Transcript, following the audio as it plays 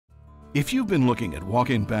If you've been looking at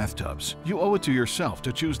walk-in bathtubs, you owe it to yourself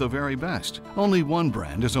to choose the very best. Only one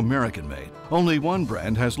brand is American-made. Only one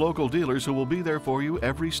brand has local dealers who will be there for you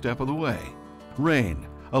every step of the way. Rain,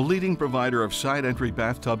 a leading provider of side-entry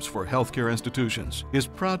bathtubs for healthcare institutions, is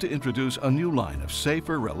proud to introduce a new line of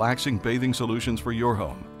safer, relaxing bathing solutions for your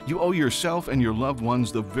home. You owe yourself and your loved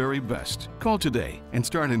ones the very best. Call today and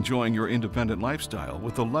start enjoying your independent lifestyle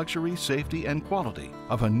with the luxury, safety, and quality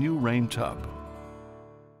of a new Rain tub.